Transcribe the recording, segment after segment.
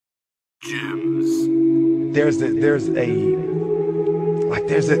Gems. There's a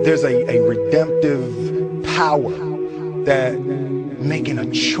redemptive power that making a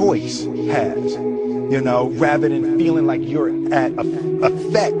choice has, you know, rather than feeling like you're at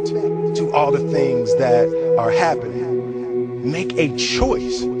effect to all the things that are happening. Make a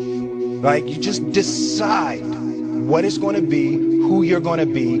choice. Like, you just decide what it's going to be, who you're going to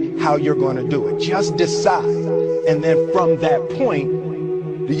be, how you're going to do it. Just decide. And then from that point,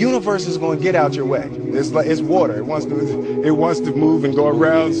 the universe is going to get out your way. It's water. It wants to move and go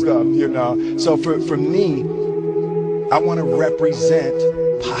around stuff, you know. So for me, I want to represent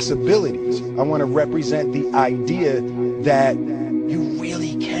possibilities. I want to represent the idea that you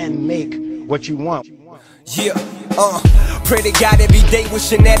really can make what you want. Yeah, pray to God every day,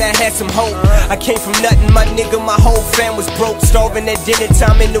 wishing that I had some hope. I came from nothing, my nigga, my whole fam was broke. Starving at dinner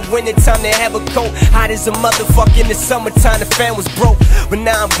time, in the winter time to have a coat. Hot as a motherfucker in the summertime, the fam was broke. But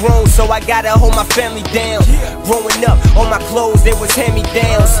now I'm grown, so I gotta hold my family down. Growing up, all my clothes, they was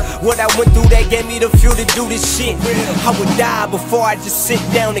hand-me-downs. What I went through, that gave me the fuel to do this shit. I would die before I just sit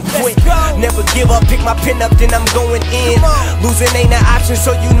down and quit. Never give up, pick my pen up, then I'm going in. Losing ain't an option,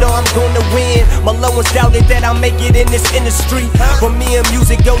 so you know I'm gonna win. My loved ones doubted that I'll make it in this industry, but me and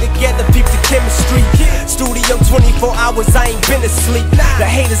music go together, peep the chemistry. Studio 24 hours, I ain't been asleep. The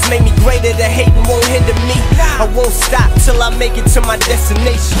haters made me greater, the hating won't hinder me. I won't stop till I make it to my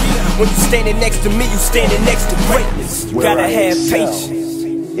destination. When you standing next to me, you standing next to greatness. You gotta have patience.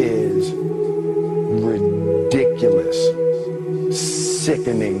 Is ridiculous,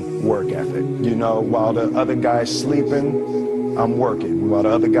 sickening work ethic. You know, while the other guy's sleeping, I'm working. While the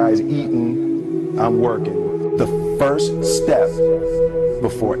other guy's eating, I'm working. The first step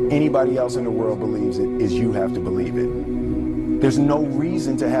before anybody else in the world believes it is you have to believe it. There's no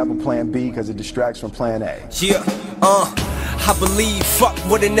reason to have a plan B because it distracts from plan A. Yeah, I believe, fuck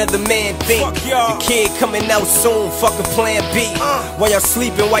what another man think. The kid coming out soon, fuck a plan B. While y'all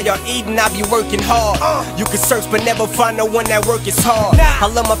sleeping, while y'all eating, I be working hard. You can search but never find no one that work is hard. I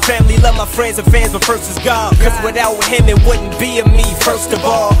love my family, love my friends and fans, but first is God. Cause without him it wouldn't be a me, first of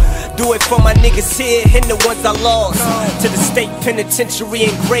all. Do it for my niggas here and the ones I lost. To the state penitentiary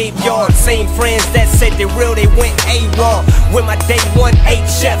and graveyard. Same friends that said they real, they went A-Raw. With my day 1 8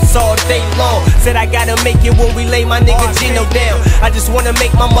 chefs all day long. Said I gotta make it when we lay my nigga Gino down. I just wanna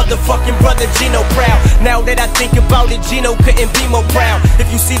make my motherfucking brother Gino proud. Now that I think about it, Gino couldn't be more proud. If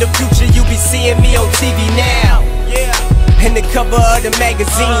you see the future, you be seeing me on TV now. Yeah. And the cover of the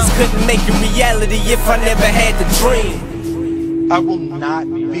magazines couldn't make it reality if I never had the dream. I will not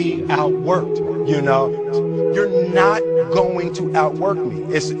be outworked, you know. You're not going to outwork me.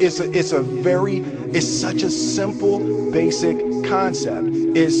 It's such a simple, basic concept.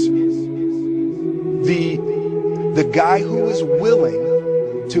 It's the guy who is willing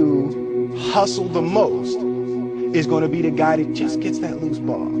to hustle the most is going to be the guy that just gets that loose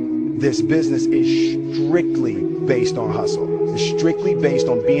ball. This business is strictly based on hustle. It's strictly based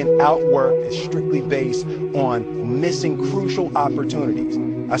on being outworked. It's strictly based on missing crucial opportunities.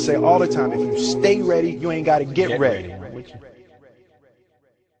 I say all the time, if you stay ready, you ain't got to get ready.